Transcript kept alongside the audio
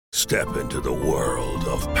Step into the world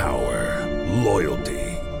of power, loyalty,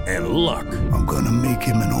 and luck. I'm gonna make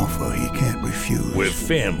him an offer he can't refuse. With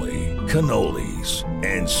family, cannolis,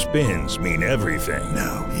 and spins mean everything.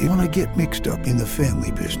 Now, you wanna get mixed up in the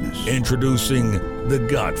family business. Introducing The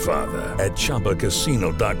Godfather at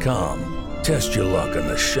ChumbaCasino.com. Test your luck in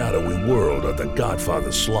the shadowy world of The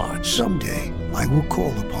Godfather slot. Someday, I will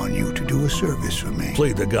call upon you to do a service for me.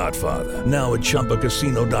 Play The Godfather now at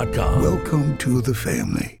ChumbaCasino.com. Welcome to the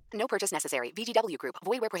family. No purchase necessary. VGW Group.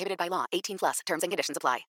 Void where prohibited by law. 18 plus. Terms and conditions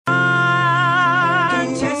apply.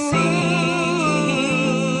 To see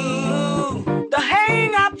the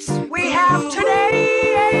hang-ups we have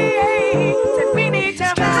today that we need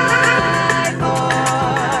to fight for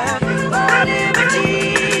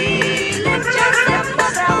liberty. Let yourself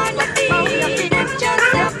us out the feet. Let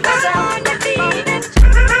yourself us out the feet.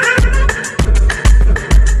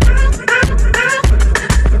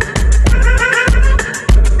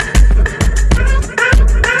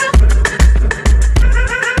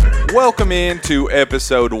 Welcome into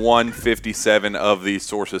episode 157 of the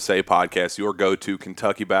Sources Say podcast, your go-to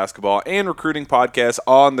Kentucky basketball and recruiting podcast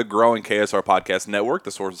on the growing KSR Podcast Network.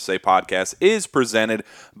 The Sources Say podcast is presented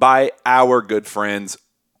by our good friends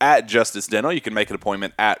at Justice Dental. You can make an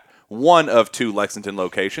appointment at one of two Lexington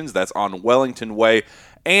locations. That's on Wellington Way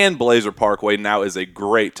and Blazer Parkway. Now is a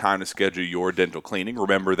great time to schedule your dental cleaning.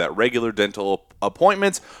 Remember that regular dental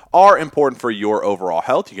appointments are important for your overall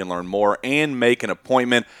health. You can learn more and make an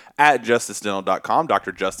appointment at justicedental.com.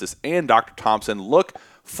 Dr. Justice and Dr. Thompson look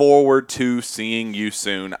forward to seeing you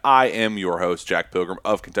soon. I am your host, Jack Pilgrim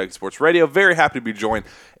of Kentucky Sports Radio. Very happy to be joined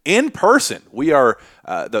in person. We are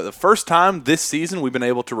the first time this season we've been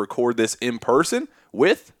able to record this in person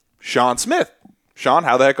with Sean Smith. Sean,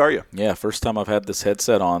 how the heck are you? Yeah, first time I've had this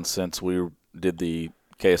headset on since we did the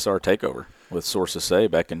KSR takeover with Sources Say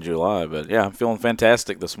back in July. But, yeah, I'm feeling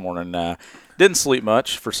fantastic this morning. Didn't sleep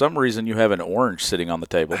much. For some reason, you have an orange sitting on the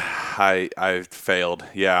table. I failed.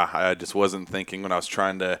 Yeah, I just wasn't thinking when I was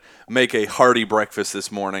trying to make a hearty breakfast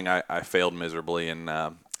this morning. I failed miserably, and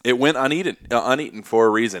it went uneaten for a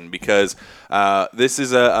reason, because this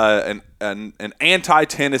is an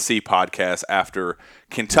anti-Tennessee podcast after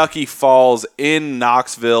Kentucky falls in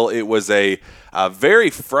Knoxville. It was a very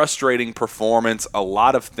frustrating performance, a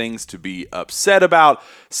lot of things to be upset about.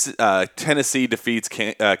 Tennessee defeats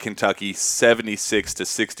Kentucky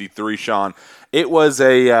 76-63, Sean. It was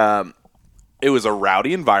a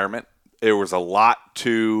rowdy environment. There was a lot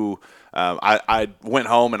to I went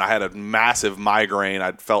home and I had a massive migraine.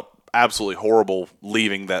 I felt absolutely horrible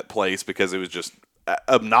leaving that place because it was just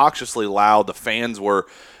obnoxiously loud. The fans were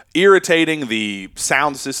irritating. The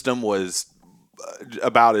sound system was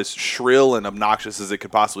about as shrill and obnoxious as it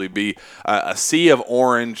could possibly be. A sea of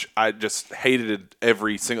orange. I just hated it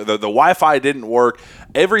every single. The Wi-Fi didn't work.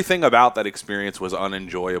 Everything about that experience was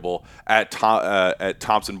unenjoyable at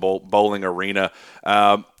Thompson Bowling Arena.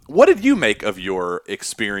 What did you make of your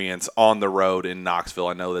experience on the road in Knoxville?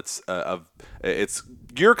 I know that's it's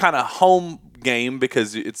your kind of home game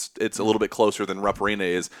because it's a little bit closer than Rupp Arena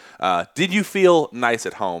is. Did you feel nice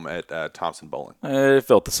at home at Thompson Bowling? It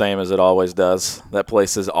felt the same as it always does. That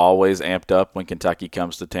place is always amped up when Kentucky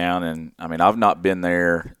comes to town. And, I mean, I've not been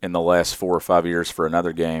there in the last 4 or 5 years for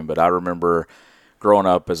another game, but I remember growing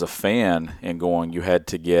up as a fan and going, you had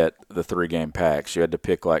to get the 3-game packs. You had to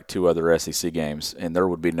pick like 2 other SEC games, and there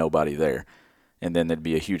would be nobody there. And then there'd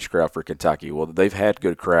be a huge crowd for Kentucky. Well, they've had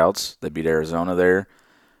good crowds. They beat Arizona there.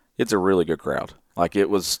 It's a really good crowd. Like to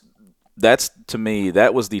me,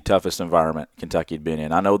 that was the toughest environment Kentucky had been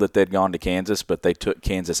in. I know that they'd gone to Kansas, but they took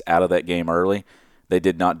Kansas out of that game early. They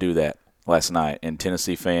did not do that last night. And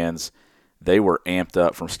Tennessee fans, they were amped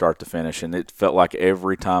up from start to finish, and it felt like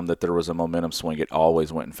every time that there was a momentum swing, it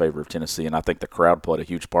always went in favor of Tennessee, and I think the crowd played a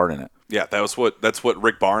huge part in it. Yeah, that's what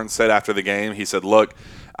Rick Barnes said after the game. He said, look,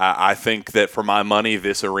 I think that for my money,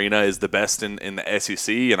 this arena is the best in the SEC,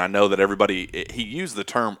 and I know that he used the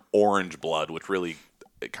term orange blood, which really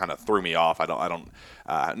it kind of threw me off. I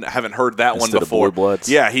haven't heard that Instead one before. Of blue bloods.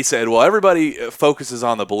 Yeah, he said, well, everybody focuses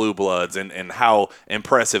on the blue bloods and how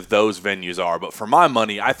impressive those venues are, but for my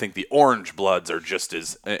money, I think the orange bloods are just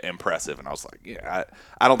as impressive. And I was like, yeah,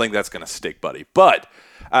 I don't think that's going to stick, buddy. But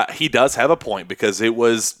he does have a point, because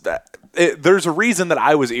there's a reason that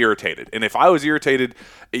I was irritated. And if I was irritated,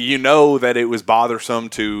 you know that it was bothersome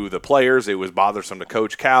to the players. It was bothersome to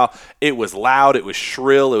Coach Cal. It was loud. It was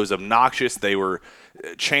shrill. It was obnoxious. They were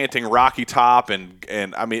chanting Rocky Top. And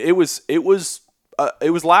I mean, it was it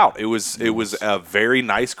was loud. It was a very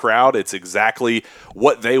nice crowd. It's exactly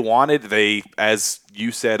what they wanted. They, as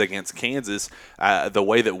you said against Kansas, the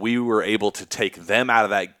way that we were able to take them out of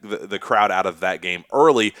that, the crowd out of that game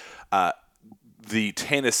early, the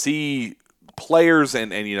Tennessee players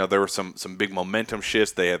and there were some big momentum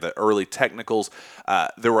shifts. They had the early technicals.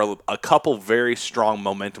 There were a couple very strong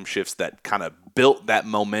momentum shifts that kind of built that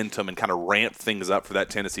momentum and kind of ramped things up for that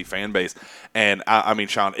Tennessee fan base. And I mean,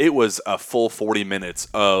 Sean, it was a full 40 minutes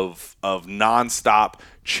of nonstop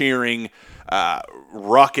cheering,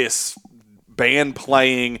 ruckus, band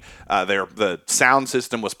playing. The sound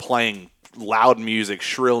system was playing loud music,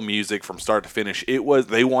 shrill music from start to finish.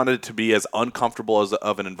 They wanted it to be as uncomfortable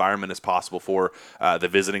of an environment as possible for the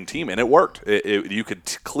visiting team, and it worked. You could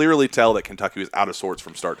clearly tell that Kentucky was out of sorts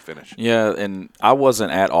from start to finish. Yeah, and I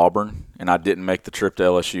wasn't at Auburn, and I didn't make the trip to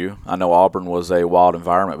LSU. I know Auburn was a wild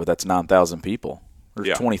environment, but that's 9,000 people.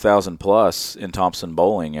 There's 20,000 plus in Thompson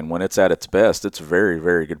Bowling, and when it's at its best, it's a very,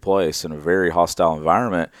 very good place and a very hostile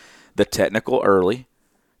environment. The technical early,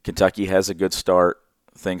 Kentucky has a good start.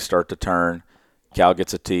 Things start to turn. Cal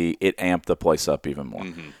gets a tee. It amped the place up even more.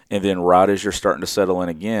 Mm-hmm. And then right as you're starting to settle in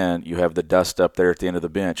again, you have the dust up there at the end of the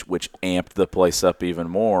bench, which amped the place up even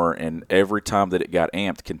more. And every time that it got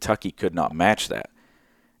amped, Kentucky could not match that.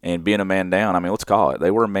 And being a man down, I mean, let's call it.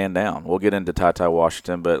 They were a man down. We'll get into Ty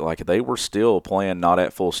Washington, but like they were still playing not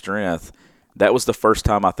at full strength. That was the first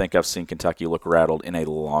time I think I've seen Kentucky look rattled in a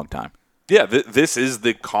long time. Yeah, this is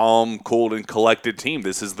the calm, cool, and collected team.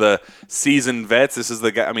 This is the seasoned vets. This is the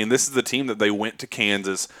guy. I mean, this is the team that they went to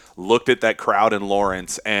Kansas, looked at that crowd in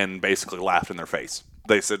Lawrence, and basically laughed in their face.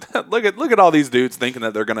 They said, "Look at all these dudes thinking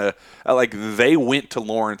that they're gonna They went to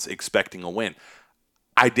Lawrence expecting a win.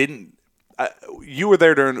 I didn't. You were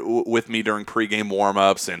there with me during pregame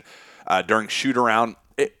warmups and during shoot around.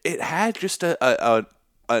 It had just an odd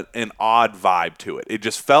vibe to it. It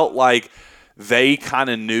just felt like they kind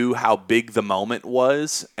of knew how big the moment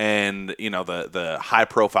was, and the high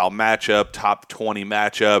profile matchup, top 20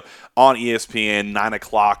 matchup on ESPN, 9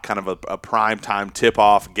 o'clock, kind of a prime time tip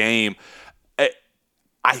off game.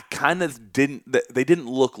 I kind of didn't. They didn't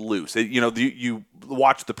look loose. You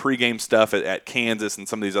watch the pregame stuff at Kansas and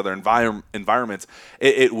some of these other environments.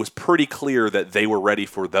 It was pretty clear that they were ready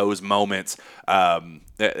for those moments, and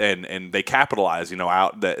they capitalized.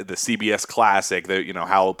 Out the CBS Classic.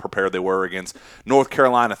 How prepared they were against North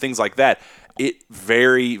Carolina, things like that. It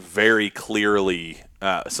very, very clearly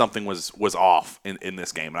something was off in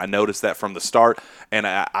this game, and I noticed that from the start. And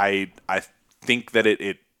I think that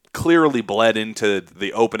it clearly bled into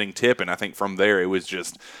the opening tip, and I think from there it was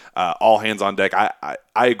just all hands on deck. I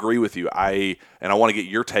agree with you. I want to get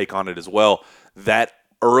your take on it as well. That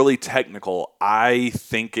early technical, I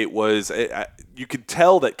think it was you could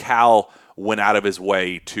tell that Cal went out of his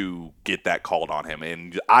way to get that called on him,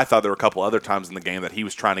 and I thought there were a couple other times in the game that he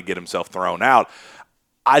was trying to get himself thrown out.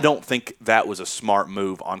 I don't think that was a smart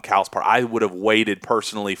move on Cal's part. I would have waited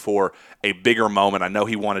personally for a bigger moment. I know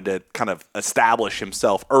he wanted to kind of establish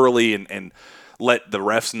himself early and let the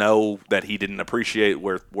refs know that he didn't appreciate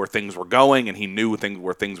where things were going, and he knew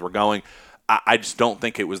where things were going. I just don't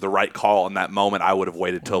think it was the right call in that moment. I would have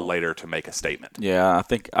waited till later to make a statement. Yeah, I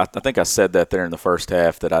think I said that there in the first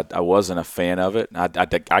half that I wasn't a fan of it.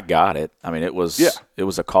 I got it. I mean, it was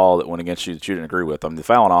a call that went against you that you didn't agree with. I mean, the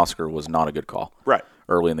foul on Oscar was not a good call. Right.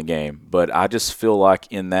 Early in the game. But I just feel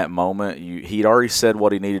like in that moment, he'd already said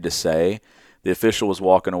what he needed to say. The official was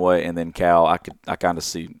walking away, and then Cal, I kind of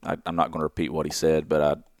see, I'm not going to repeat what he said,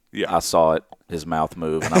 but I saw it, his mouth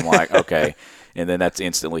move, and I'm like, okay. And then that's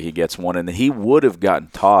instantly he gets one. And he would have gotten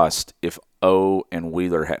tossed if O and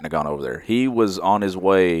Wheeler hadn't gone over there. He was on his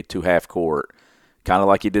way to half court, kind of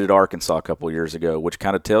like he did at Arkansas a couple of years ago, which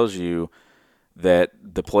kind of tells you that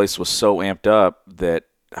the place was so amped up that,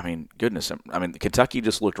 I mean, goodness. I mean, Kentucky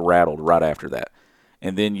just looked rattled right after that.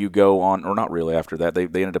 And then you go on, or not really after that. They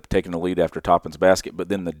ended up taking the lead after Toppin's basket. But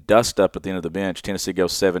then the dust up at the end of the bench, Tennessee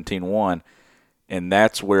goes 17-1. And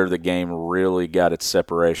that's where the game really got its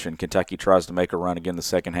separation. Kentucky tries to make a run again the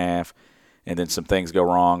second half. And then some things go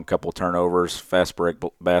wrong, a couple of turnovers, fast break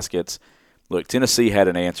baskets. Look, Tennessee had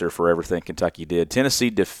an answer for everything Kentucky did. Tennessee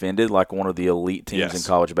defended like one of the elite teams in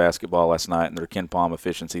college basketball last night, and their Ken Pom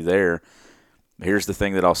efficiency there. Here's the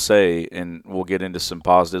thing that I'll say, and we'll get into some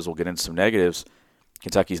positives, we'll get into some negatives.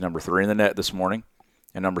 Kentucky's number 3 in the net this morning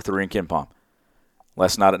and number 3 in Ken Pom.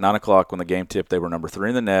 Last night at 9 o'clock when the game tipped, they were number 3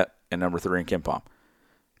 in the net and number 3 in Ken Pom.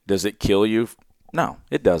 Does it kill you? No,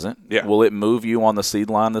 it doesn't. Yeah. Will it move you on the seed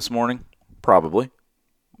line this morning? Probably.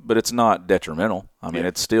 But it's not detrimental. I mean,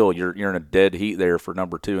 it's still, you're in a dead heat there for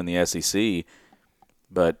number 2 in the SEC.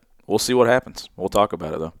 But we'll see what happens. We'll talk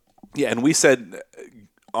about it, though. Yeah, and we said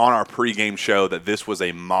on our pregame show that this was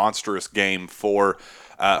a monstrous game for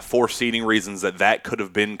seeding reasons, that could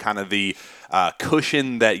have been kind of the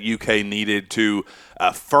cushion that UK needed to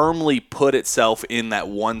firmly put itself in that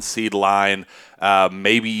 1 seed line,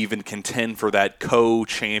 maybe even contend for that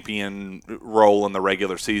co-champion role in the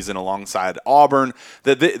regular season alongside Auburn,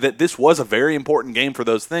 that this was a very important game for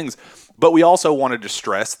those things. But we also wanted to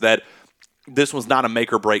stress that this was not a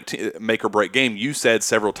make or break game. You said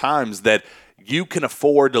several times that you can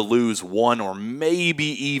afford to lose 1 or maybe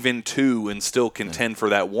even 2 and still contend for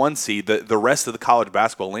that 1 seed. The rest of the college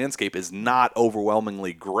basketball landscape is not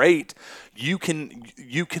overwhelmingly great. You can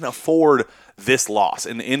afford this loss,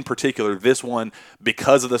 and in particular this one,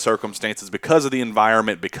 because of the circumstances, because of the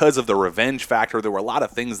environment, because of the revenge factor. There were a lot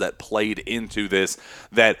of things that played into this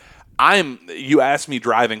that you asked me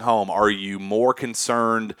driving home, are you more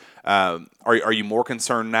concerned? Are you more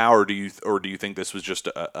concerned now, or do you think this was just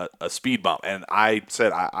a speed bump? And I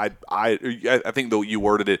said I think that you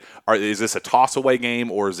worded it. Is this a toss away game,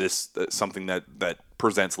 or is this something that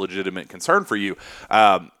presents legitimate concern for you?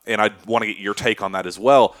 And I want to get your take on that as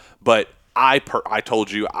well. But I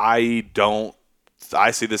told you I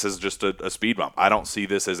see this as just a speed bump. I don't see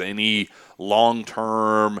this as any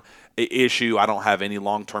long-term issue. I don't have any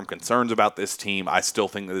long-term concerns about this team. I still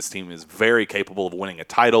think that this team is very capable of winning a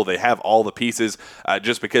title. They have all the pieces.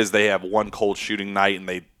 Just because they have one cold shooting night and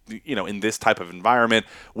they, in this type of environment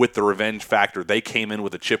with the revenge factor, they came in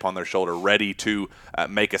with a chip on their shoulder, ready to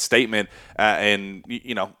make a statement. A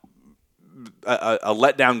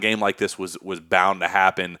letdown game like this was bound to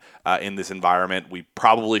happen in this environment. We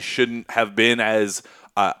probably shouldn't have been as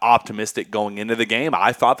optimistic going into the game.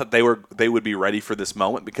 I thought that they would be ready for this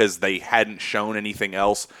moment because they hadn't shown anything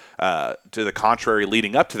else to the contrary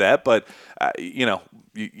leading up to that. But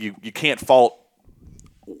you can't fault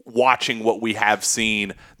watching what we have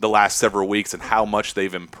seen the last several weeks and how much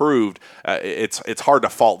they've improved. It's hard to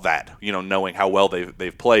fault that, knowing how well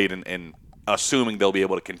they've played and assuming they'll be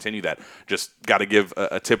able to continue that. Just got to give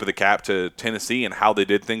a tip of the cap to Tennessee and how they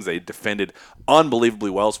did things. They defended unbelievably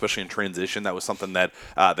well, especially in transition. That was something that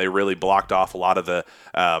they really blocked off a lot of the,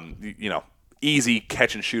 easy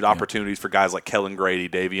catch-and-shoot opportunities for guys like Kellen Grady,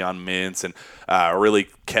 Davion Mintz, and really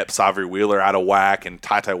kept Savri Wheeler out of whack, and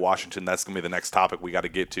Ty Washington. That's going to be the next topic we got to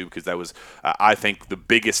get to because that was, I think, the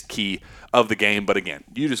biggest key of the game. But, again,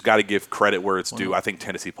 you just got to give credit where it's due. I think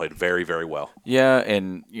Tennessee played very, very well. Yeah,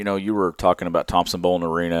 and, you were talking about Thompson-Boling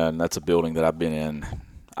Arena, and that's a building that I've been in,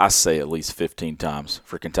 I say, at least 15 times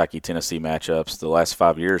for Kentucky-Tennessee matchups the last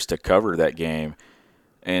 5 years to cover that game.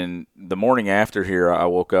 And the morning after here, I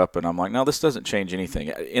woke up and I'm like, no, this doesn't change anything.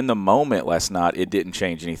 In the moment last night, it didn't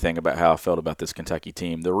change anything about how I felt about this Kentucky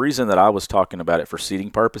team. The reason that I was talking about it for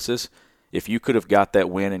seeding purposes, if you could have got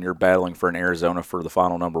that win and you're battling for an Arizona for the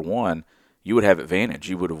final number 1, you would have advantage.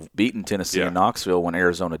 You would have beaten Tennessee in Knoxville when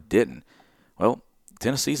Arizona didn't. Well,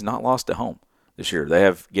 Tennessee's not lost at home this year. They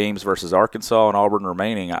have games versus Arkansas and Auburn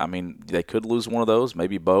remaining. I mean, they could lose one of those,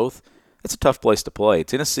 maybe both. It's a tough place to play.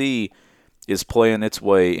 Tennessee is playing its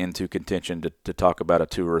way into contention to talk about a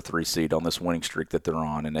 2 or 3 seed on this winning streak that they're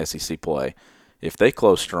on in SEC play. If they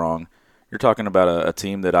close strong, you're talking about a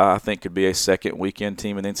team that I think could be a second weekend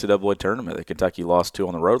team in the NCAA tournament that Kentucky lost to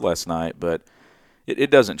on the road last night, but it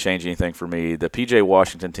doesn't change anything for me. The P.J.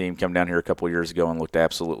 Washington team came down here a couple of years ago and looked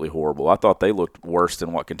absolutely horrible. I thought they looked worse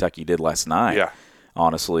than what Kentucky did last night,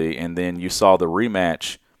 honestly. And then you saw the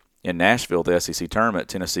rematch in Nashville, the SEC tournament.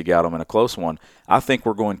 Tennessee got them in a close one. I think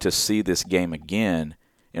we're going to see this game again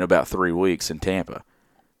in about 3 weeks in Tampa.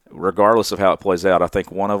 Regardless of how it plays out, I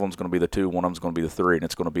think one of them is going to be the 2, one of them is going to be the 3, and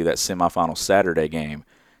it's going to be that semifinal Saturday game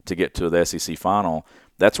to get to the SEC final.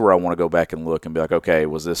 That's where I want to go back and look and be like, okay,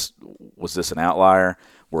 was this an outlier?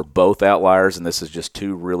 Were both outliers, and this is just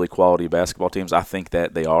 2 really quality basketball teams? I think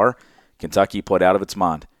that they are. Kentucky played out of its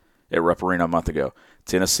mind at Rupp Arena a month ago.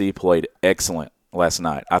 Tennessee played excellent last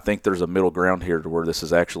night. I think there's a middle ground here to where this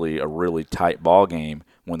is actually a really tight ball game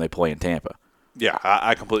when they play in Tampa. Yeah,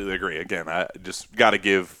 I completely agree. Again, I just got to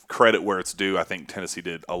give credit where it's due. I think Tennessee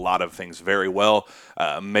did a lot of things very well.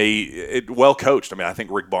 Well coached. I mean, I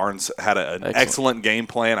think Rick Barnes had an excellent game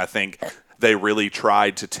plan. I think they really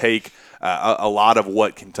tried to take a lot of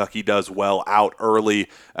what Kentucky does well out early,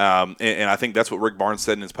 and I think that's what Rick Barnes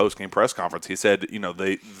said in his post-game press conference. He said,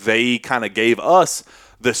 they kind of gave us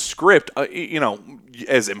the script.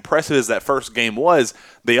 As impressive as that first game was,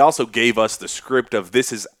 they also gave us the script of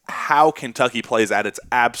this is how Kentucky plays at its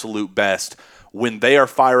absolute best when they are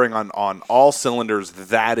firing on all cylinders,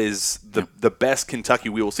 that is the best Kentucky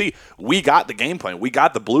we will see. We got the game plan. We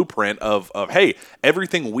got the blueprint of hey,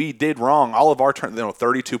 everything we did wrong, all of our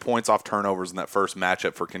 32 points off turnovers in that first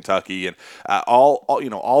matchup for Kentucky, and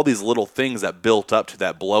all these little things that built up to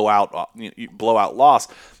that blowout loss.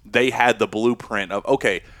 They had the blueprint of,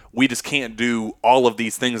 okay, we just can't do all of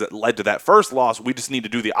these things that led to that first loss. We just need to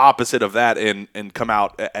do the opposite of that and come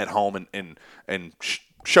out at home and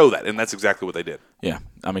show that. And that's exactly what they did. Yeah.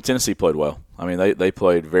 I mean, Tennessee played well. I mean, they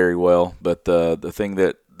played very well. But the thing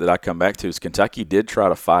that I come back to is Kentucky did try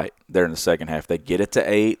to fight there in the second half. They get it to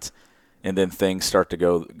 8, and then things start to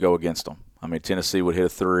go against them. I mean, Tennessee would hit a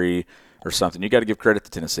 3 or something. You got to give credit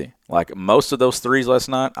to Tennessee. Like most of those threes last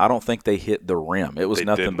night, I don't think they hit the rim. It was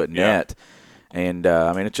nothing but net. And,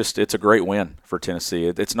 I mean, it's a great win for Tennessee.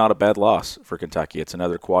 It's not a bad loss for Kentucky. It's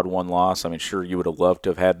another quad 1 loss. I mean, sure, you would have loved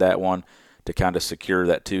to have had that one to kind of secure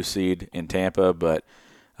that 2 seed in Tampa, but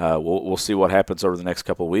we'll see what happens over the next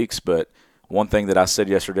couple of weeks. But one thing that I said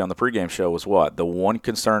yesterday on the pregame show was what? The one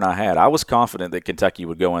concern I had, I was confident that Kentucky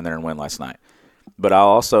would go in there and win last night. But I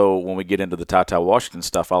also, when we get into the Ty Washington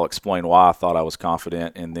stuff, I'll explain why I thought I was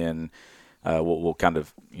confident, and then we'll kind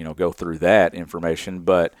of go through that information.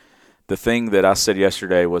 But the thing that I said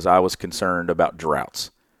yesterday was I was concerned about droughts,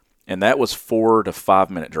 and that was 4 to 5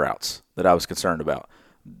 minute droughts that I was concerned about.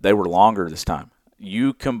 They were longer this time.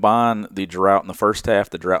 You combine the drought in the first half,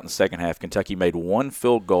 the drought in the second half, Kentucky made 1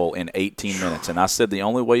 field goal in 18 minutes, and I said the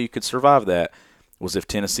only way you could survive that was if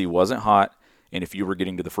Tennessee wasn't hot and if you were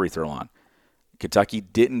getting to the free throw line. Kentucky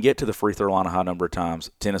didn't get to the free throw line a high number of times.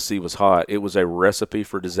 Tennessee was hot. It was a recipe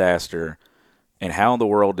for disaster. And how in the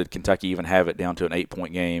world did Kentucky even have it down to an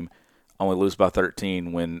 8-point game, only lose by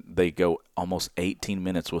 13 when they go almost 18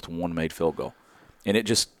 minutes with 1 made field goal? And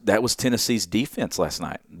that was Tennessee's defense last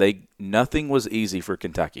night. Nothing was easy for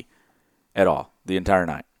Kentucky at all the entire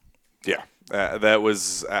night. Yeah, that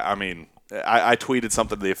was, I mean, I tweeted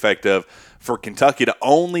something to the effect of, for Kentucky to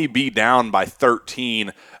only be down by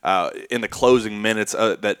 13 in the closing minutes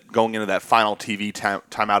that going into that final TV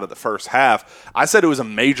timeout of the first half, I said it was a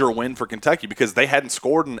major win for Kentucky because they hadn't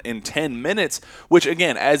scored in 10 minutes, which,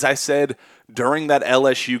 again, as I said during that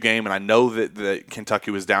LSU game, and I know that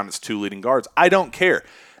Kentucky was down its 2 leading guards, I don't care.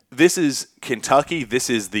 This is Kentucky. This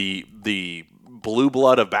is the blue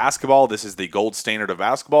blood of basketball. This is the gold standard of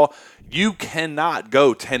basketball. You cannot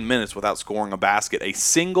go 10 minutes without scoring a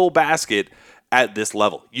single basket at this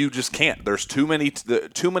level. You just can't. There's too many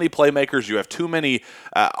playmakers. You have too many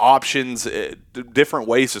options, different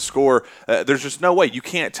ways to score. There's just no way. You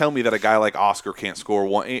can't tell me that a guy like Oscar can't score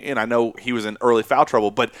one. And I know he was in early foul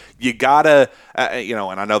trouble, but you gotta,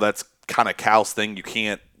 and I know that's kind of Cal's thing. You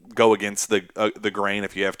can't go against the grain.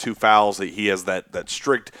 If you have 2 fouls, he has that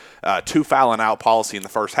strict 2 foul and out policy in the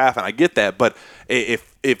first half, and I get that. But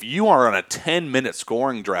if you are on a 10-minute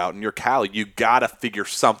scoring drought and you're Cal, you gotta figure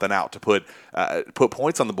something out to put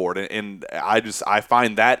points on the board, and I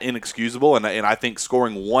find that inexcusable. And I think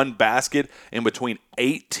scoring 1 basket in between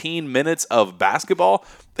 18 minutes of basketball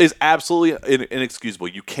is absolutely inexcusable.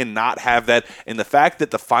 You cannot have that. And the fact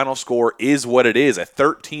that the final score is what it is, a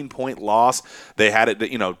 13-point loss, they had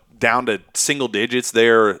it, down to single digits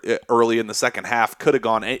there early in the second half, could have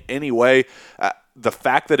gone any way. The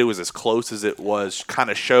fact that it was as close as it was kind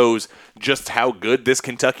of shows just how good this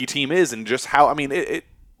Kentucky team is, and just how,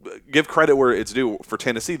 give credit where it's due for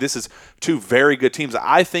Tennessee. This is 2 very good teams.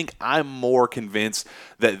 I think I'm more convinced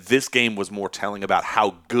that this game was more telling about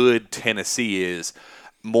how good Tennessee is,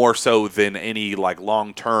 more so than any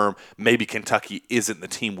long-term, maybe Kentucky isn't the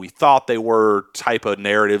team we thought they were type of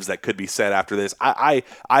narratives that could be said after this. I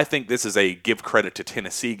think this is a give credit to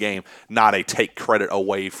Tennessee game, not a take credit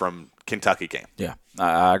away from Kentucky game. Yeah,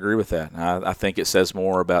 I agree with that. I think it says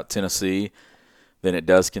more about Tennessee than it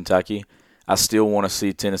does Kentucky. I still want to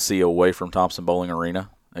see Tennessee away from Thompson-Boling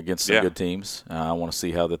Arena against some good teams. I want to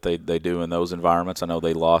see how that they do in those environments. I know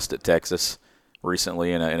they lost at Texas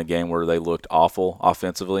recently in a game where they looked awful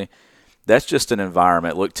offensively. That's just an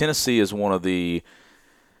environment. Look, Tennessee is one of the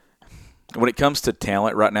 – when it comes to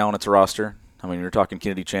talent right now on its roster, I mean, you're talking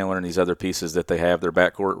Kennedy Chandler and these other pieces that they have. Their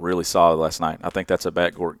backcourt really solid last night. I think that's a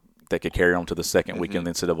backcourt that could carry on to the second weekend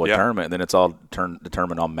of the NCAA tournament, and then it's all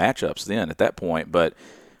determined on matchups then at that point. But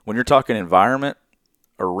when you're talking environment,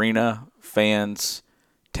 arena, fans,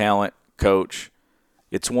 talent, coach,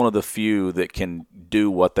 it's one of the few that can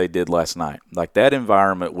do what they did last night. Like, that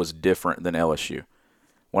environment was different than LSU.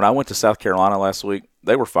 When I went to South Carolina last week,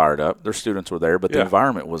 they were fired up. Their students were there, but the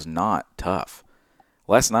environment was not tough.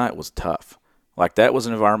 Last night was tough. Like, that was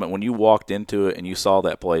an environment when you walked into it and you saw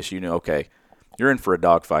that place, you knew, okay, you're in for a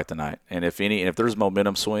dogfight tonight. And if there's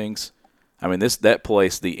momentum swings, I mean, that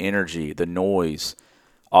place, the energy, the noise,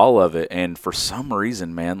 all of it. And for some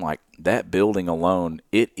reason, man, like that building alone,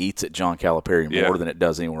 it eats at John Calipari more than it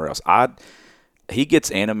does anywhere else. He gets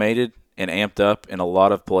animated and amped up in a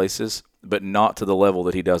lot of places, but not to the level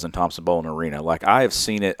that he does in Thompson-Boling Arena. Like, I have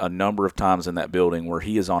seen it a number of times in that building where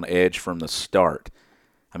he is on edge from the start.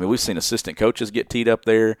 I mean, we've seen assistant coaches get teed up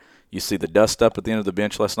there. You see the dust up at the end of the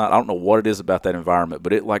bench last night. I don't know what it is about that environment,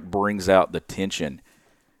 but it, like, brings out the tension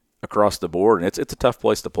across the board. And it's a tough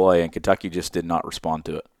place to play, and Kentucky just did not respond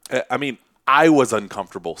to it. I mean, I was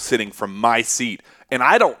uncomfortable sitting from my seat, and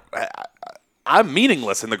I'm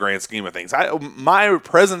meaningless in the grand scheme of things. My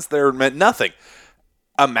presence there meant nothing.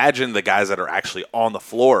 Imagine the guys that are actually on the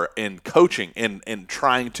floor and coaching and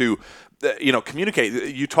trying to,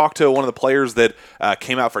 communicate. You talked to one of the players that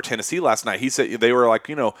came out for Tennessee last night. He said they were like,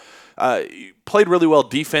 played really well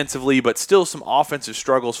defensively, but still some offensive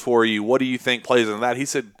struggles for you. What do you think plays in that? He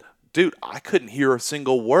said, dude, I couldn't hear a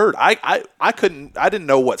single word. I didn't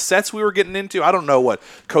know what sets we were getting into. I don't know what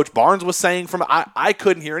Coach Barnes was saying I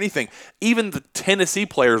couldn't hear anything. Even the Tennessee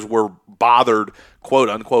players were bothered, quote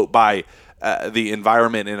unquote, by the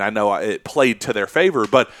environment, and I know it played to their favor,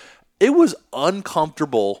 but it was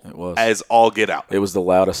uncomfortable as all get out. It was the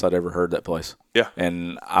loudest I'd ever heard that place. Yeah.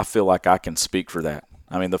 And I feel like I can speak for that.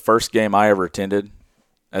 I mean, the first game I ever attended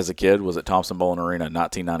as a kid was at Thompson-Boling Arena in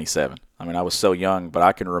 1997. I mean, I was so young, but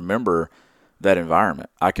I can remember that environment.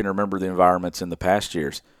 I can remember the environments in the past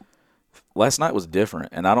years. Last night was different,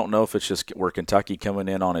 and I don't know if it's just where Kentucky coming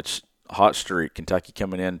in on its hot streak, Kentucky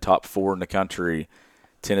coming in top 4 in the country,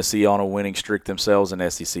 Tennessee on a winning streak themselves in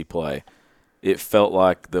SEC play. It felt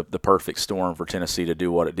like the perfect storm for Tennessee to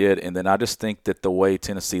do what it did. And then I just think that the way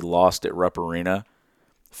Tennessee lost at Rupp Arena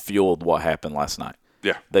fueled what happened last night.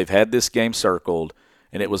 Yeah. They've had this game circled,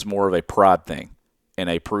 and it was more of a pride thing and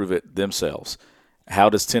a prove it themselves. How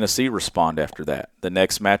does Tennessee respond after that? The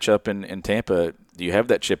next matchup in Tampa, do you have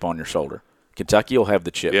that chip on your shoulder? Kentucky will have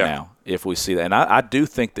the chip now if we see that. And I do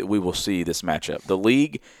think that we will see this matchup. The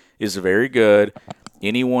league is very good.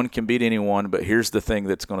 Anyone can beat anyone, but here's the thing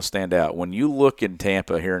that's going to stand out. When you look in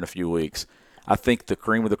Tampa here in a few weeks, I think the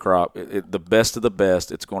cream of the crop, the best of the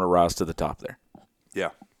best, it's going to rise to the top there. Yeah.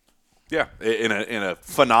 Yeah, in a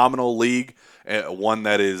phenomenal league, one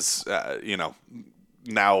that is,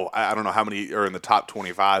 now I don't know how many are in the top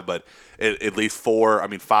 25, but at least 4,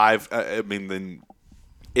 5. Then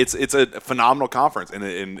it's a phenomenal conference, and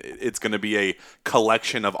it's going to be a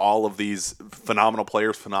collection of all of these phenomenal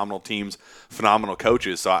players, phenomenal teams, phenomenal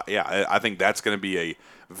coaches. So I think that's going to be a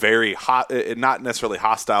very hot, not necessarily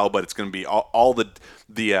hostile, but it's going to be all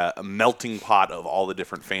the melting pot of all the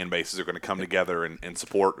different fan bases are going to come together and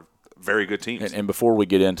support very good teams. And before we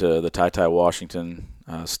get into the Ty Washington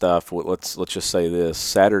stuff, let's just say this.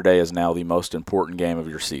 Saturday is now the most important game of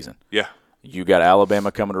your season. Yeah. You got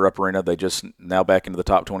Alabama coming to Rupp Arena. They just now back into the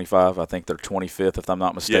top 25. I think they're 25th, if I'm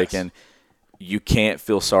not mistaken. Yes. You can't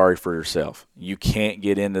feel sorry for yourself. You can't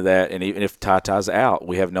get into that. And even if Ty's out,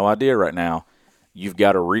 we have no idea right now. You've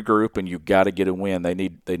got to regroup, and you've got to get a win. They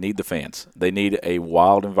need the fans. They need a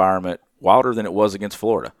wild environment, wilder than it was against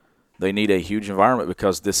Florida. They need a huge environment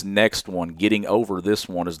because this next one, getting over this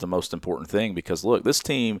one, is the most important thing. Because, look, this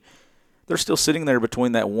team, they're still sitting there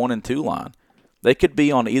between that 1 and 2 line. They could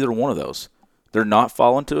be on either one of those. They're not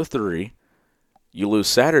falling to a 3. You lose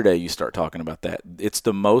Saturday, you start talking about that. It's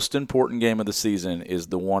the most important game of the season is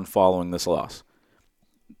the one following this loss.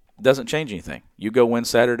 It doesn't change anything. You go win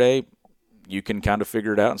Saturday, you can kind of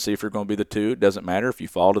figure it out and see if you're going to be the 2. It doesn't matter if you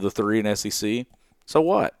fall to the 3 in SEC. So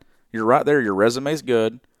what? You're right there. Your resume's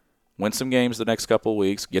good. Win some games the next couple of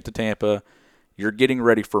weeks. Get to Tampa. You're getting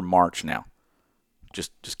ready for March now.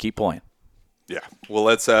 Just keep playing. Yeah. Well,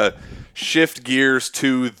 let's shift gears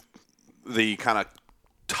to the kind of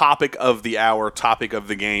topic of the hour, topic of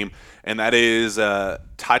the game, and that is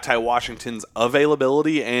Ty Washington's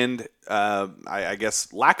availability and I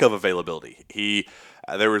guess lack of availability.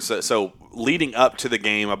 There was so leading up to the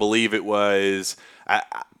game, I believe it was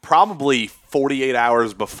probably 48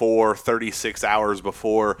 hours before, 36 hours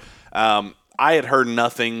before. I had heard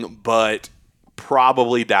nothing but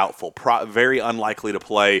probably doubtful, very unlikely to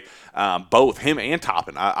play. Both him and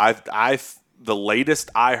Toppin. The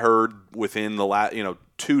latest I heard within the last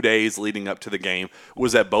 2 days leading up to the game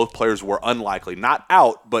was that both players were unlikely, not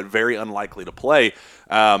out, but very unlikely to play.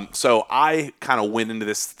 So I kind of went into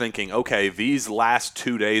this thinking, okay, these last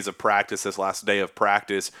 2 days of practice, this last day of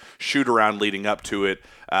practice, shoot around leading up to it,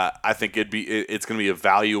 I think it's going to be a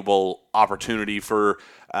valuable opportunity for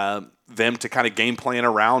them to kind of game plan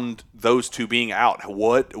around those two being out.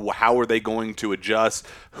 How are they going to adjust?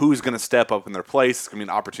 Who's going to step up in their place? It's going to be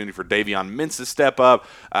an opportunity for Davion Mintz to step up.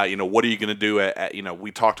 What are you going to do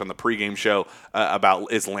we talked on the pregame show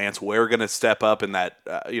about, is Lance Ware going to step up in that,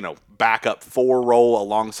 backup 4 role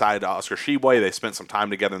alongside Oscar Tshiebwe? They spent some time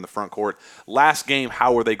together in the front court last game.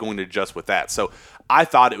 How are they going to adjust with that? So I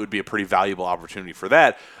thought it would be a pretty valuable opportunity for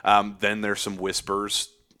that. Then there's some whispers,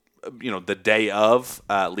 the day of,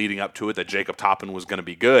 leading up to it, that Jacob Toppin was going to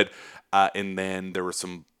be good. And then there was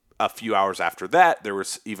a few hours after that, there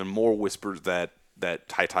was even more whispers that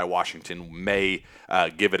Ty Washington may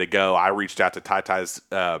give it a go. I reached out to Ty's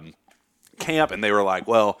camp, and they were like,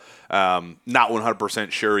 well, not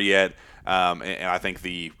 100% sure yet. And I think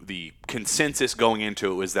the consensus going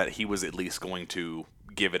into it was that he was at least going to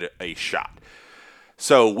give it a shot.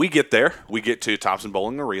 So we get there. We get to Thompson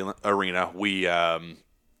Bowling Arena. We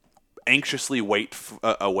anxiously await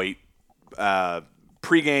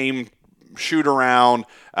pregame shoot around.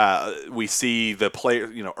 We see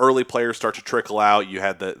the early players start to trickle out. You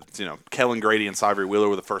had Kellen Grady and Syvery Wheeler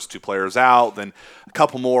were the first 2 players out. Then a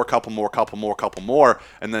couple more,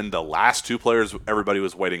 and then the last 2 players, everybody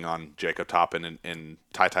was waiting on Jacob Toppin and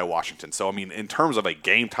Ty Washington. So in terms of a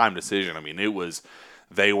game time decision,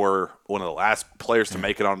 they were one of the last players to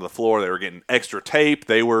make it onto the floor. They were getting extra tape.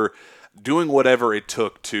 They were doing whatever it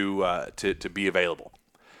took to be available.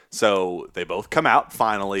 So they both come out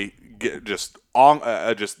finally, just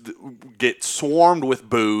get swarmed with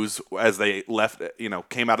boos as they left.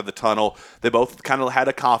 Came out of the tunnel. They both kind of had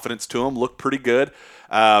a confidence to them, looked pretty good.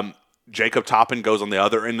 Jacob Toppin goes on the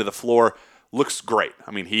other end of the floor, looks great.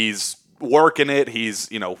 He's working it. He's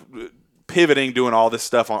pivoting, doing all this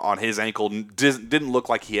stuff on his ankle. Didn't look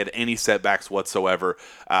like he had any setbacks whatsoever.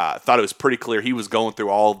 Thought it was pretty clear he was going through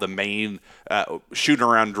all the main shooting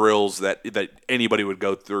around drills that anybody would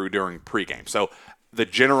go through during pregame. So the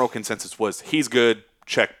general consensus was he's good.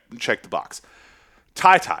 Check the box.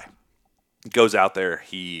 Ty goes out there.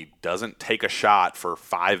 He doesn't take a shot for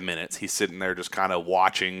 5 minutes. He's sitting there just kind of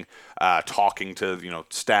watching, talking to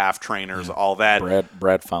staff, trainers, all that.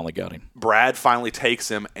 Brad finally got him. Brad finally takes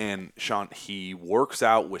him, and Sean, he works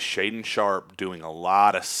out with Shaedon Sharpe doing a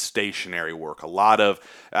lot of stationary work, a lot of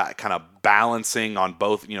kind of balancing on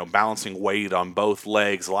both, balancing weight on both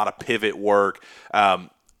legs, a lot of pivot work,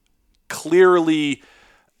 clearly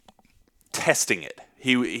testing it.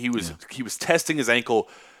 He was testing his ankle.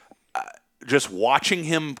 Just watching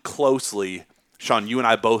him closely, Sean, you and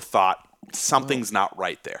I both thought something's not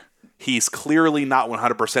right there. He's clearly not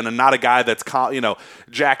 100% and not a guy that's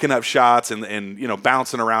jacking up shots and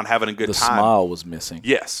bouncing around having a good time. The smile was missing.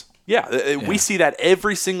 Yes. Yeah. We see that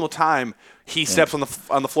every single time he steps on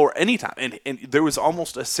the floor anytime. And there was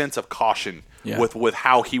almost a sense of caution with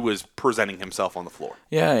how he was presenting himself on the floor.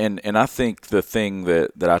 Yeah, and I think the thing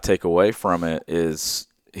that I take away from it is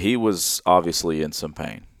he was obviously in some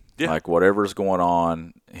pain. Yeah. Like whatever's going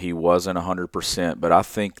on, he wasn't 100%. But I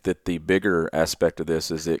think that the bigger aspect of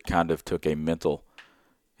this is it kind of took a mental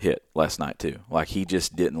hit last night too. Like he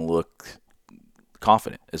just didn't look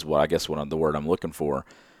confident is the word I'm looking for.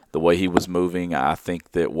 The way he was moving, I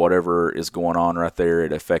think that whatever is going on right there,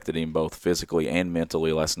 it affected him both physically and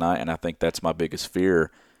mentally last night. And I think that's my biggest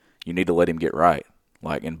fear. You need to let him get right,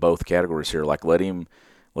 like in both categories here. Like let him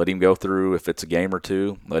go through, if it's a game or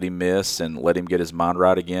two, let him miss and let him get his mind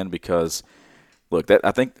right again because,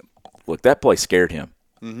 that play scared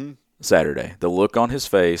him Saturday. The look on his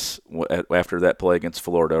face after that play against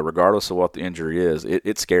Florida, regardless of what the injury is,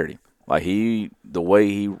 it scared him. Like the way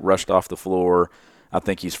he rushed off the floor, I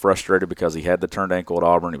think he's frustrated because he had the turned ankle at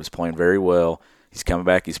Auburn. He was playing very well. He's coming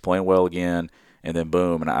back. He's playing well again. And then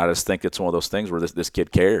boom. And I just think it's one of those things where this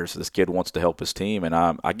kid cares. This kid wants to help his team. And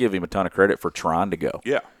I give him a ton of credit for trying to go.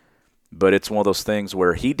 Yeah. But it's one of those things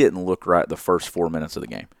where he didn't look right the first 4 minutes of the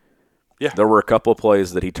game. Yeah. There were a couple of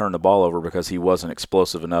plays that he turned the ball over because he wasn't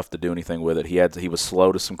explosive enough to do anything with it. He was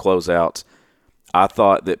slow to some closeouts. I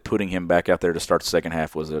thought that putting him back out there to start the second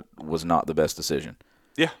half was not the best decision.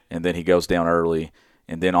 Yeah. And then he goes down early.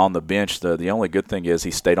 And then on the bench, the only good thing is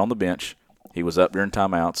he stayed on the bench. He was up during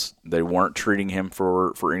timeouts. They weren't treating him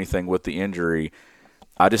for anything with the injury.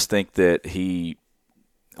 I just think that he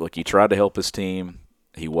tried to help his team.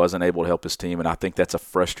 He wasn't able to help his team, and I think that's a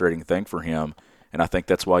frustrating thing for him. And I think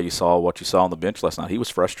that's why you saw what you saw on the bench last night. He was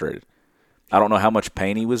frustrated. I don't know how much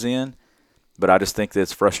pain he was in, but I just think that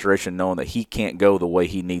it's frustration knowing that he can't go the way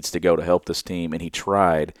he needs to go to help this team, and he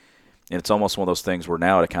tried. And it's almost one of those things where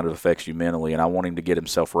now it kind of affects you mentally, and I want him to get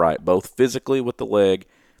himself right, both physically with the leg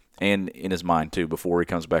and in his mind too before he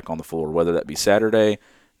comes back on the floor, whether that be Saturday,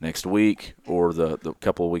 next week or the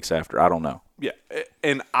couple of weeks after. I don't know. Yeah,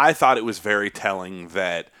 and I thought it was very telling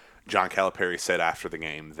that John Calipari said after the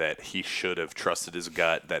game that he should have trusted his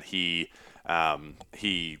gut, that he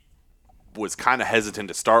was kind of hesitant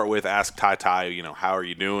to start with, ask Ty, how are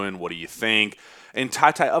you doing? What do you think? And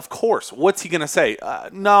Ty, of course, what's he going to say?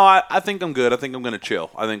 No, I think I'm good. I think I'm going to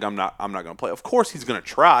chill. I think I'm not going to play. Of course he's going to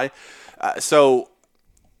try. So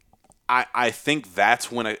I think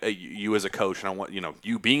that's when you as a coach, and I want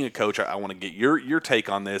you being a coach, I want to get your take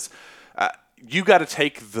on this. You got to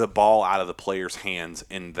take the ball out of the player's hands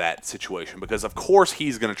in that situation, because of course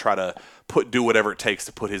he's going to try to do whatever it takes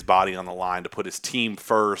to put his body on the line, to put his team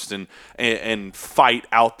first, and fight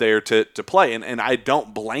out there to play. And I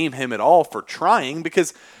don't blame him at all for trying,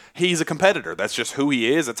 because he's a competitor. That's just who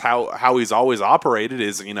he is. That's how he's always operated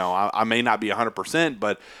is, I may not be 100%,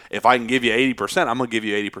 but if I can give you 80%, I'm going to give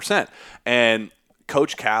you 80%. And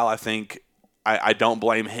Coach Cal, I think, I don't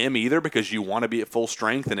blame him either, because you want to be at full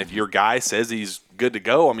strength. And if your guy says he's good to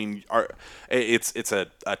go, I mean, it's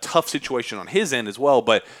a tough situation on his end as well.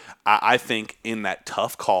 But I think in that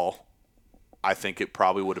tough call, I think it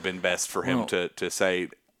probably would have been best for him to say,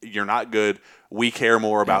 you're not good. We care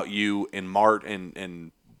more about you in Mart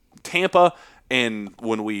and Tampa, and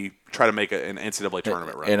when we try to make an NCAA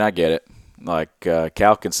tournament run. And I get it. Like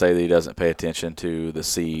Cal can say that he doesn't pay attention to the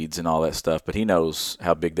seeds and all that stuff, but he knows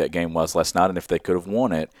how big that game was last night, and if they could have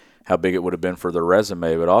won it, how big it would have been for their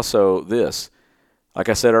resume. But also this, like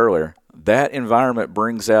I said earlier, that environment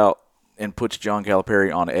brings out and puts John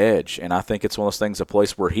Calipari on edge, and I think it's one of those things, a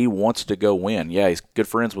place where he wants to go win. Yeah, he's good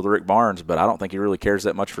friends with Rick Barnes, but I don't think he really cares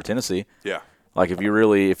that much for Tennessee. Yeah. Like if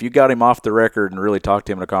you got him off the record and really talked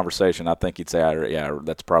to him in a conversation, I think he'd say, yeah,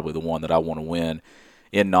 that's probably the one that I want to win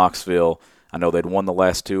in Knoxville. I know they'd won the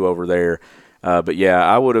last two over there, but yeah,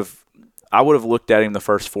 I would have looked at him the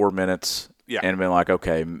first 4 minutes and been like,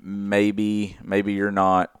 okay, maybe you're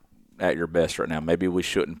not at your best right now. Maybe we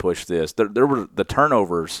shouldn't push this. There were the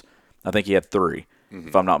turnovers. I think he had 3,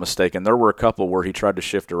 if I'm not mistaken. There were a couple where he tried to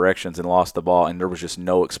shift directions and lost the ball, and there was just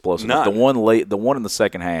no explosiveness. The one in the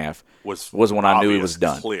second half was when I knew he was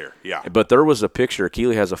done. Clear, yeah. But there was a picture.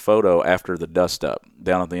 Keeley has a photo after the dust up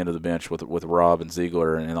down at the end of the bench with Rob and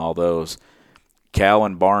Ziegler and all those. Cal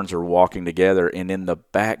and Barnes are walking together, and in the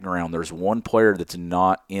background there's one player that's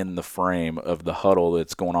not in the frame of the huddle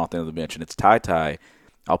that's going on at the end of the bench, and it's Ty.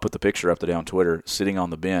 I'll put the picture up today on Twitter, sitting on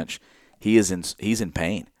the bench. He's in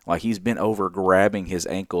pain. Like he's been over grabbing his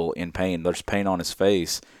ankle in pain. There's pain on his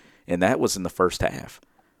face, and that was in the first half.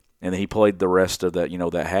 And then he played the rest of that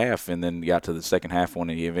half, and then got to the second half when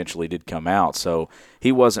he eventually did come out. So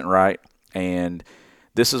he wasn't right, and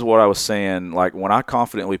this is what I was saying. Like when I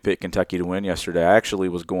confidently picked Kentucky to win yesterday, I actually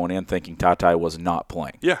was going in thinking Ty was not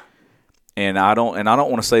playing. Yeah. And I don't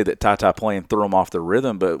want to say that Ty playing threw him off the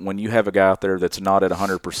rhythm, but when you have a guy out there that's not at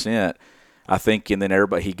 100%, I think, and then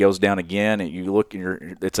he goes down again, and you look,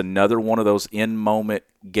 and it's another one of those in-moment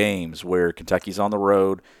games where Kentucky's on the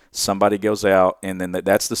road, somebody goes out, and then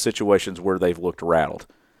that's the situations where they've looked rattled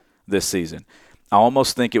this season. I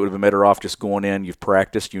almost think it would have been better off just going in. You've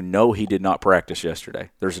practiced. You know he did not practice yesterday.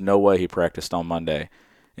 There's no way he practiced on Monday.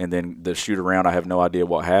 And then the shoot-around, I have no idea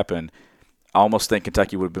what happened. I almost think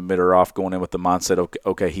Kentucky would have been better off going in with the mindset,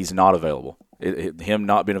 okay, he's not available. Him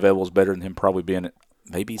not being available is better than him probably being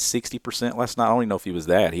maybe 60% last night. I don't even know if he was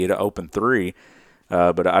that. He had an open 3.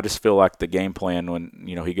 But I just feel like the game plan when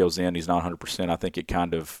he goes in, he's not 100%. I think it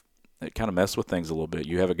kind of messed with things a little bit.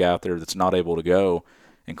 You have a guy out there that's not able to go,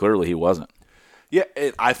 and clearly he wasn't. Yeah,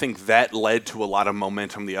 I think that led to a lot of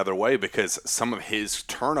momentum the other way, because some of his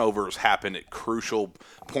turnovers happened at crucial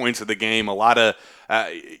points of the game. A lot of,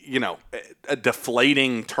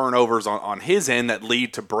 deflating turnovers on his end that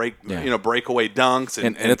lead to breakaway dunks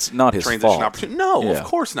and it's not his transition fault. No, of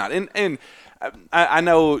course not. And I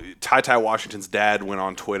know Ty Washington's dad went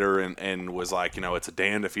on Twitter and was like, it's a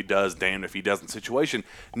damned if he does, damned if he doesn't situation.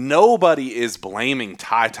 Nobody is blaming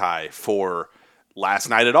Ty for last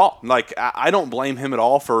night at all. Like, I don't blame him at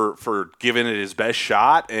all for giving it his best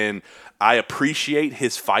shot, and I appreciate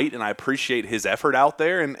his fight and I appreciate his effort out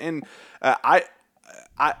there, and I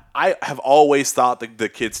have always thought the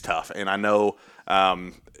kid's tough, and I know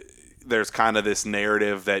there's kind of this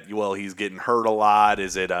narrative that he's getting hurt a lot.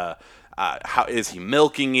 Is it how is he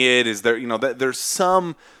milking it? Is there there's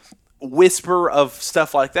some whisper of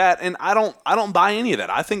stuff like that, and I don't buy any of that.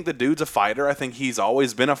 I think the dude's a fighter. I think he's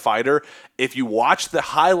always been a fighter. If you watch the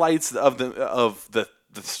highlights of the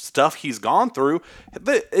stuff he's gone through,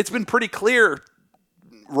 it's been pretty clear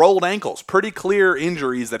rolled ankles, pretty clear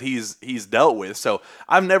injuries that he's dealt with. So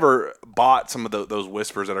I've never bought some of those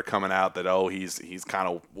whispers that are coming out that, oh, he's kind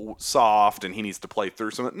of soft and he needs to play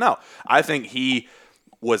through something. No, I think he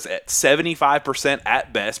was at 75%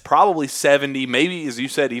 at best, probably 70, maybe, as you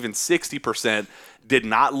said, even 60%. Did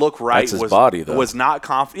not look right. That's his body, though. Was not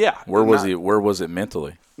confident. Yeah. Where was it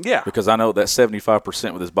mentally? Yeah. Because I know that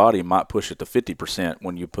 75% with his body might push it to 50%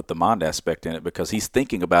 when you put the mind aspect in it, because he's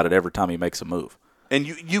thinking about it every time he makes a move. And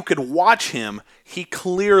you could watch him. He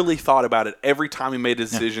clearly thought about it every time he made a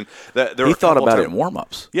decision. Yeah. He thought about it in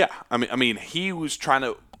warm-ups. Yeah. I mean, he was trying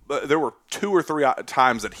to there were 2 or 3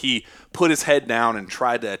 times that he put his head down and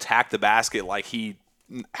tried to attack the basket like he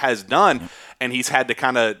has done, and he's had to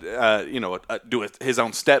kind of do his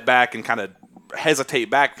own step back and kind of hesitate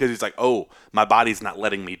back because he's like, oh, my body's not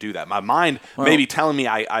letting me do that. My mind may be telling me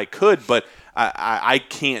I could, but I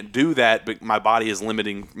can't do that, but my body is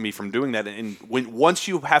limiting me from doing that. And once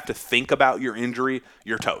you have to think about your injury,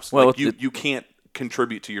 you're toast. Well, you can't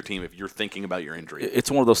contribute to your team if you're thinking about your injury.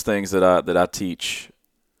 It's one of those things that I teach.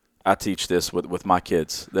 I teach this with my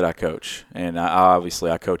kids that I coach, and I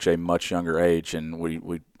coach a much younger age,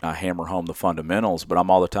 and I hammer home the fundamentals. But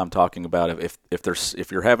I'm all the time talking about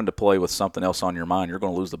if you're having to play with something else on your mind, you're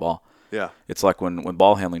going to lose the ball. Yeah, it's like when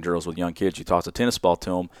ball handling drills with young kids, you toss a tennis ball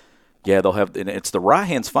to them. Yeah, they'll have, and it's the right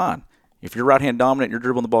hand's fine. If you're right hand dominant, you're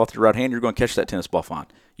dribbling the ball with your right hand, you're going to catch that tennis ball fine.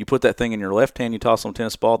 You put that thing in your left hand, you toss them a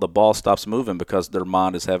tennis ball, the ball stops moving because their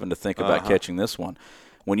mind is having to think about catching this one.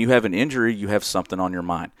 When you have an injury, you have something on your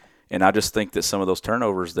mind. And I just think that some of those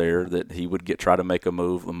turnovers there, that he would try to make a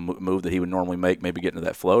move that he would normally make, maybe get into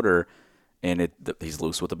that floater, and he's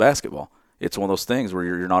loose with the basketball. It's one of those things where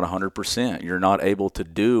you're not 100%. You're not able to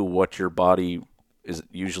do what your body is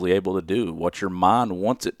usually able to do, what your mind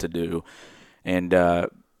wants it to do. And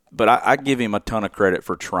but I give him a ton of credit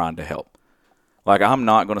for trying to help. Like, I'm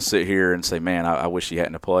not going to sit here and say, man, I wish he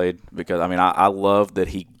hadn't have played, because, I love that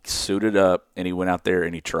he suited up and he went out there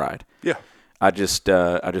and he tried. Yeah. I just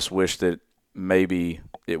wish that maybe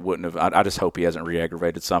it wouldn't have. I just hope he hasn't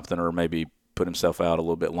re-aggravated something, or maybe put himself out a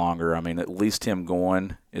little bit longer. I mean, at least him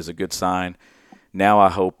going is a good sign. Now I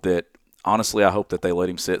hope that they let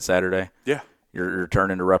him sit Saturday. Yeah. You're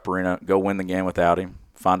turning to Rupp Arena, go win the game without him,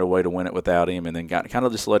 find a way to win it without him, and then kind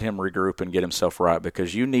of just let him regroup and get himself right,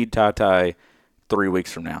 because you need Ty 3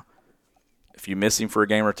 weeks from now. If you miss him for a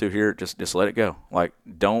game or two here, just let it go. Like,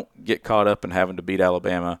 don't get caught up in having to beat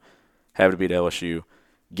Alabama, having to beat LSU.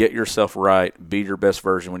 Get yourself right. Be your best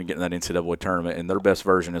version when you get in that NCAA tournament, and their best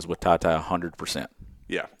version is with Ty 100%.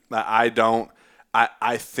 Yeah.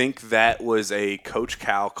 I think that was a Coach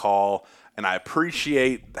Cal call, and I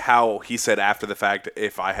appreciate how he said after the fact,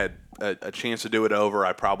 if I had a chance to do it over,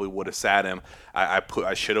 I probably would have sat him.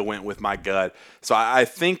 I should have went with my gut. So I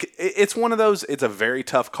think it's one of those, it's a very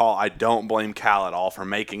tough call. I don't blame Cal at all for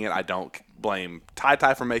making it. I don't blame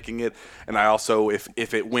Ty for making it. And I also,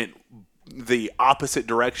 if it went the opposite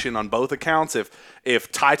direction on both accounts,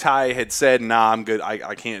 if Ty had said, nah, I'm good,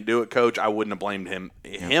 I can't do it, Coach, I wouldn't have blamed him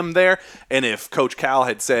there. And if Coach Cal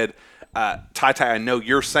had said, Ty, I know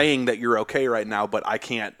you're saying that you're okay right now, but I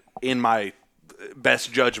can't, in my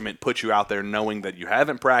best judgment, put you out there knowing that you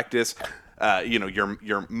haven't practiced.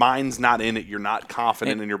 Your mind's not in it. You're not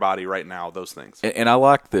confident in your body right now. Those things. And I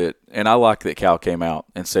like that. And I like that Cal came out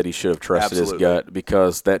and said he should have trusted his gut,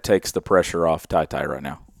 because that takes the pressure off Ty right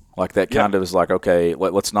now. Like, that kind of is like, okay,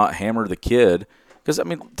 let's not hammer the kid, because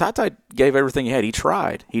Ty gave everything he had. He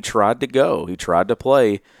tried. He tried to go. He tried to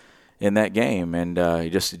play in that game, and he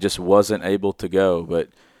just wasn't able to go. But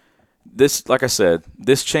this, like I said,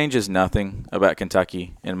 this changes nothing about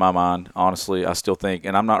Kentucky in my mind. Honestly, I still think,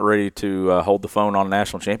 and I'm not ready to hold the phone on a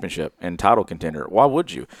national championship and title contender. Why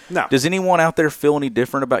would you? No. Does anyone out there feel any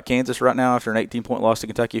different about Kansas right now after an 18-point loss to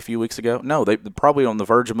Kentucky a few weeks ago? No, they're probably on the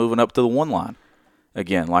verge of moving up to the 1 line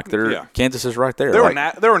again. Like, Kansas is right there.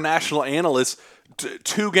 There were national analysts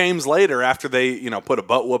 2 games later, after they put a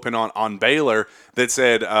butt whooping on Baylor, that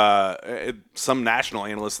said some national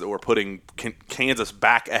analysts that were putting Kansas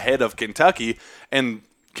back ahead of Kentucky, and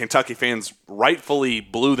Kentucky fans rightfully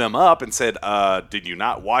blew them up and said, did you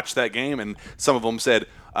not watch that game? And some of them said,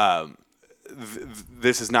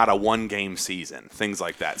 this is not a 1-game season, things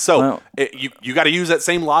like that. So you got to use that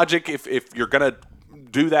same logic if you're going to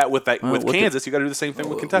do that with Kansas. You got to do the same thing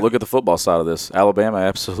with Kentucky. Look at the football side of this. Alabama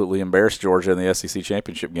absolutely embarrassed Georgia in the SEC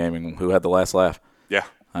championship game, and who had the last laugh? Yeah.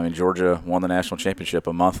 Georgia won the national championship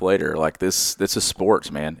a month later. Like, this is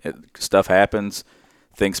sports, man. Stuff happens.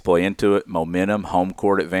 Things play into it. Momentum, home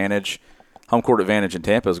court advantage. Home court advantage in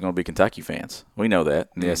Tampa is going to be Kentucky fans. We know that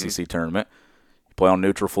in the SEC tournament. You play on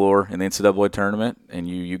neutral floor in the NCAA tournament, and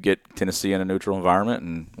you get Tennessee in a neutral environment,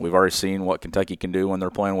 and we've already seen what Kentucky can do when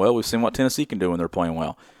they're playing well. We've seen what Tennessee can do when they're playing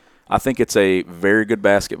well. I think it's a very good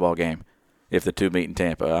basketball game if the two meet in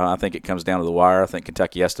Tampa. I think it comes down to the wire. I think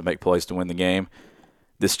Kentucky has to make plays to win the game.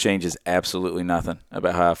 This changes absolutely nothing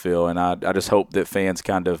about how I feel, and I just hope that fans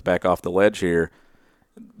kind of back off the ledge here.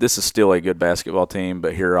 This is still a good basketball team,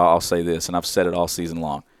 but here I'll say this, and I've said it all season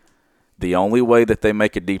long. The only way that they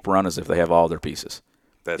make a deep run is if they have all their pieces.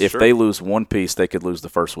 If they lose one piece, they could lose the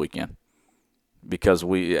first weekend because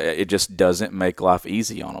it just doesn't make life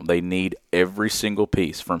easy on them. They need every single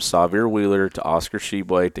piece from Sahvir Wheeler to Oscar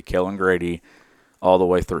Tshiebwe to Kellen Grady all the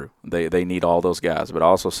way through. They need all those guys. But I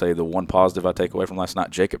also say the one positive I take away from last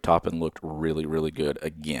night, Jacob Toppin looked really, really good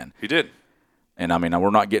again. He did. And, I mean,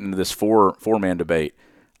 we're not getting into this four-man debate,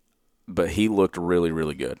 but he looked really,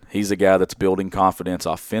 really good. He's a guy that's building confidence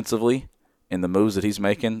offensively in the moves that he's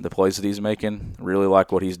making, the plays that he's making. Really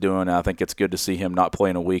like what he's doing. And I think it's good to see him not play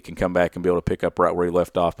in a week and come back and be able to pick up right where he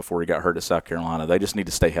left off before he got hurt at South Carolina. They just need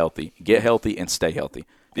to stay healthy. Get healthy and stay healthy.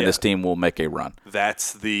 And this team will make a run.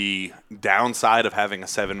 That's the downside of having a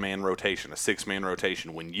 7-man rotation, a 6-man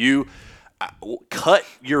rotation. When you cut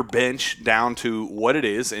your bench down to what it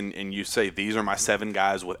is and you say these are my 7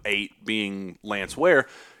 guys with 8 being Lance Ware,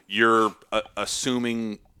 you're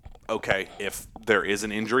assuming – okay, if there is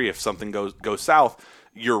an injury, if something goes south,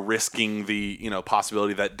 you're risking the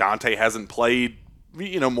possibility that Dante hasn't played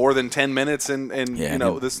more than 10 minutes and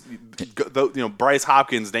Bryce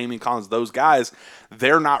Hopkins, Damian Collins, those guys,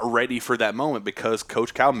 they're not ready for that moment because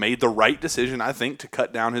Coach Cal made the right decision, I think, to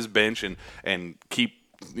cut down his bench and keep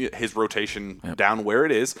his rotation down where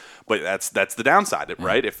it is. But that's the downside,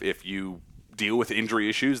 right? If you deal with injury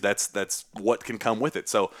issues, that's what can come with it.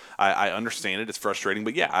 So I understand it. It's frustrating,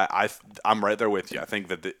 but yeah, I'm right there with you. I think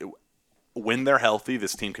that when they're healthy,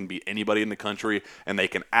 this team can beat anybody in the country, and they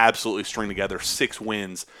can absolutely string together 6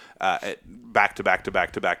 wins back to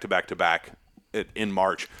back in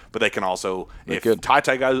March. But they can also, if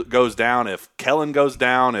Ty goes down, if Kellen goes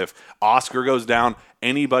down, if Oscar goes down,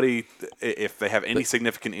 anybody, if they have any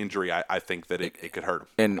significant injury, I think that it could hurt them.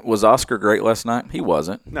 And was Oscar great last night? He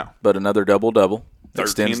wasn't. No. But another double-double.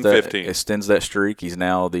 13-15. Extends that streak. He's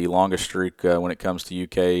now the longest streak when it comes to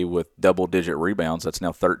UK with double-digit rebounds. That's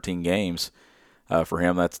now 13 games for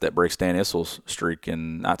him. That breaks Dan Issel's streak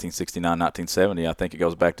in 1969, 1970. I think it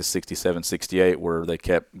goes back to 67, 68 where they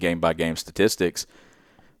kept game-by-game statistics.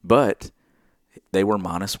 But they were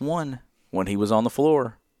 -1 when he was on the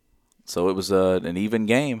floor. So it was an even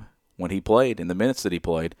game when he played, in the minutes that he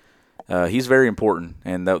played. He's very important,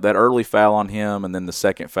 and that early foul on him and then the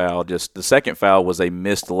second foul, the second foul was a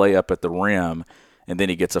missed layup at the rim, and then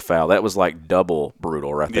he gets a foul. That was like double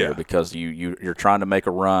brutal right there because you're trying to make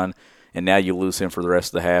a run, and now you lose him for the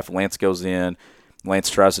rest of the half. Lance goes in. Lance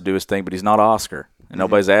tries to do his thing, but he's not Oscar, and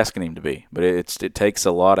nobody's asking him to be. But it takes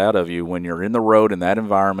a lot out of you when you're in the road in that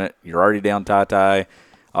environment. You're already down Ty.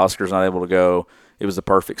 Oscar's not able to go. It was the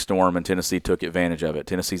perfect storm, and Tennessee took advantage of it.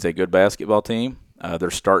 Tennessee's a good basketball team.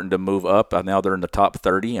 They're starting to move up. Now they're in the top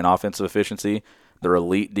 30 in offensive efficiency. They're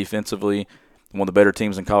elite defensively. One of the better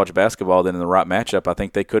teams in college basketball. Then in the right matchup, I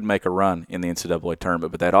think they could make a run in the NCAA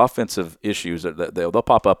tournament. But that offensive issues, they'll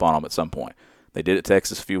pop up on them at some point. They did at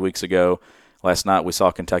Texas a few weeks ago. Last night we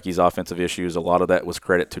saw Kentucky's offensive issues. A lot of that was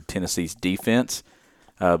credit to Tennessee's defense.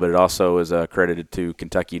 But it also is credited to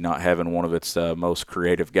Kentucky not having one of its most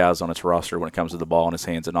creative guys on its roster when it comes to the ball in his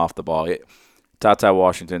hands and off the ball. Ty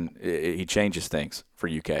Washington, he changes things for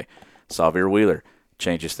UK. Sahvir Wheeler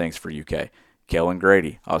changes things for UK. Kellen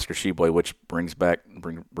Grady, Oscar Tshiebwe, which brings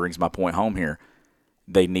my point home here.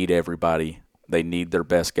 They need everybody. They need their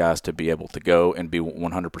best guys to be able to go and be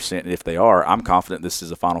 100%. And if they are, I'm confident this is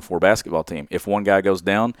a Final Four basketball team. If one guy goes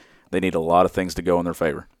down, they need a lot of things to go in their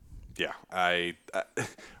favor. Yeah, I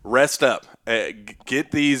rest up.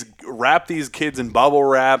 Wrap these kids in bubble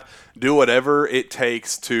wrap. Do whatever it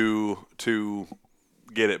takes to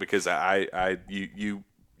get it because you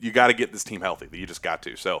got to get this team healthy. You just got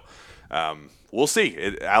to. So we'll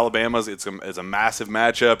see. Alabama's it's a massive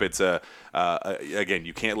matchup. It's again,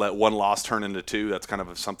 you can't let one loss turn into 2. That's kind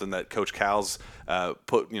of something that Coach Cal's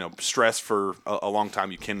put stress for a long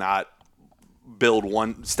time. You cannot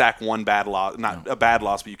stack one bad loss, not a bad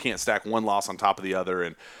loss, but you can't stack one loss on top of the other.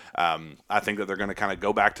 And I think that they're going to kind of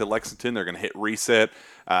go back to Lexington. They're going to hit reset,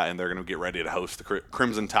 and they're going to get ready to host the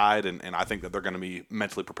Crimson Tide. And I think that they're going to be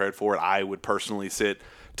mentally prepared for it. I would personally sit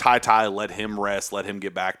Ty, let him rest, let him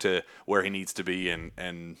get back to where he needs to be,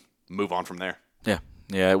 and move on from there. Yeah.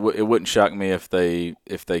 It wouldn't shock me if they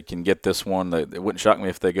can get this one. It wouldn't shock me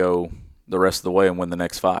if they go the rest of the way and win the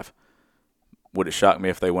next 5. Would it shock me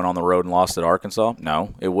if they went on the road and lost at Arkansas?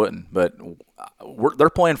 No, it wouldn't. But they're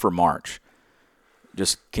playing for March.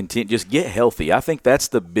 Just get healthy. I think that's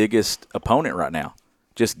the biggest opponent right now.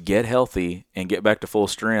 Just get healthy and get back to full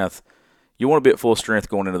strength. You want to be at full strength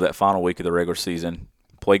going into that final week of the regular season.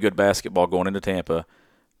 Play good basketball going into Tampa.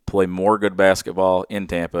 Play more good basketball in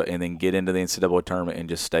Tampa, and then get into the NCAA tournament and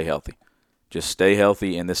just stay healthy. Just stay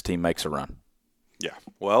healthy, and this team makes a run. Yeah.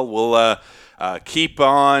 Well, we'll keep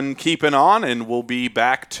on keeping on, and we'll be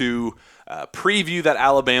back to preview that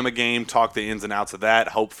Alabama game, talk the ins and outs of that,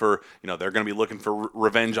 hope for, they're going to be looking for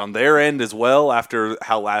revenge on their end as well after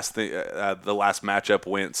how the last matchup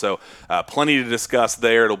went. So plenty to discuss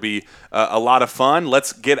there. It'll be a lot of fun.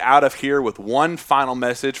 Let's get out of here with one final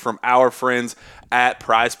message from our friends at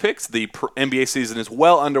Prize Picks. The NBA season is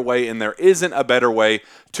well underway, and there isn't a better way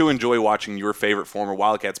to enjoy watching your favorite former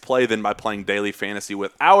Wildcats play than by playing daily fantasy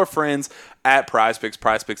with our friends at Prize Picks.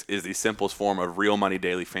 Prize Picks is the simplest form of real money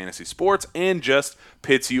daily fantasy sports and just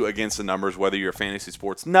pits you against the numbers, whether you're a fantasy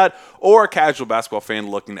sports nut or a casual basketball fan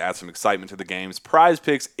looking to add some excitement to the games. Prize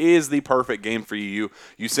Picks is the perfect game for you.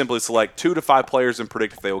 You simply select 2 to 5 players and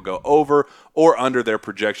predict if they will go over or under their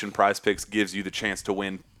projection. Prize Picks gives you the chance to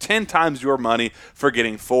win 10 times your money for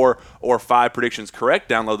getting 4 or 5 predictions correct.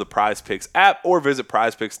 Download the Prize Picks app or visit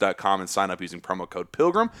prizepicks.com and sign up using promo code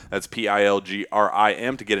PILGRIM. That's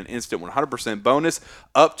PILGRIM to get an instant 100% bonus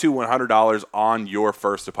up to $100 on your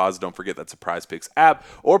first deposit. Don't forget that's the Prize Picks app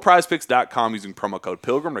or prizepicks.com using promo code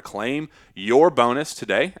PILGRIM to claim your bonus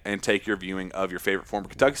today and take your viewing of your favorite former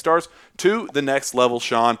Kentucky Stars to the next level.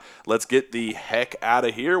 Sean, let's get the heck out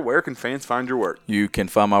of here. Where can fans find your work? You can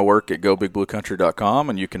find my work at gobigbluecountry.com,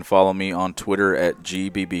 and you can follow me on Twitter at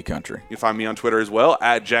GBBCountry. You can find me on Twitter as well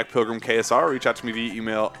at JackPilgrimKSR. Reach out to me via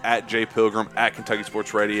email at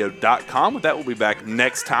jpilgrim@KentuckySportsRadio.com. With that, we'll be back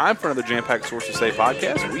next time for another jam-packed Source to Say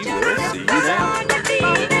podcast. We will see you then.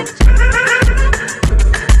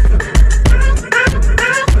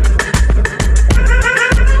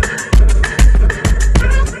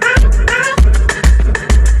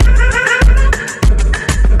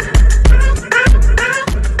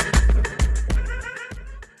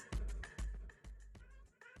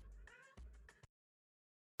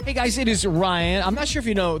 Hey guys, it is Ryan. I'm not sure if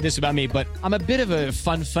you know this about me, but I'm a bit of a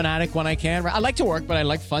fun fanatic when I can. I like to work, but I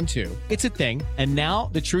like fun too. It's a thing. And now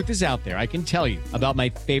the truth is out there. I can tell you about my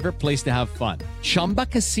favorite place to have fun. Chumba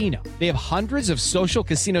Casino. They have hundreds of social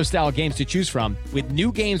casino style games to choose from with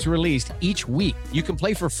new games released each week. You can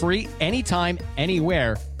play for free anytime,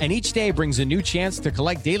 anywhere. And each day brings a new chance to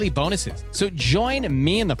collect daily bonuses. So join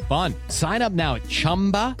me in the fun. Sign up now at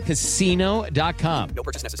ChumbaCasino.com. No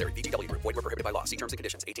purchase necessary. VGW Group. Void where prohibited by law. See terms and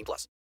conditions. 18+.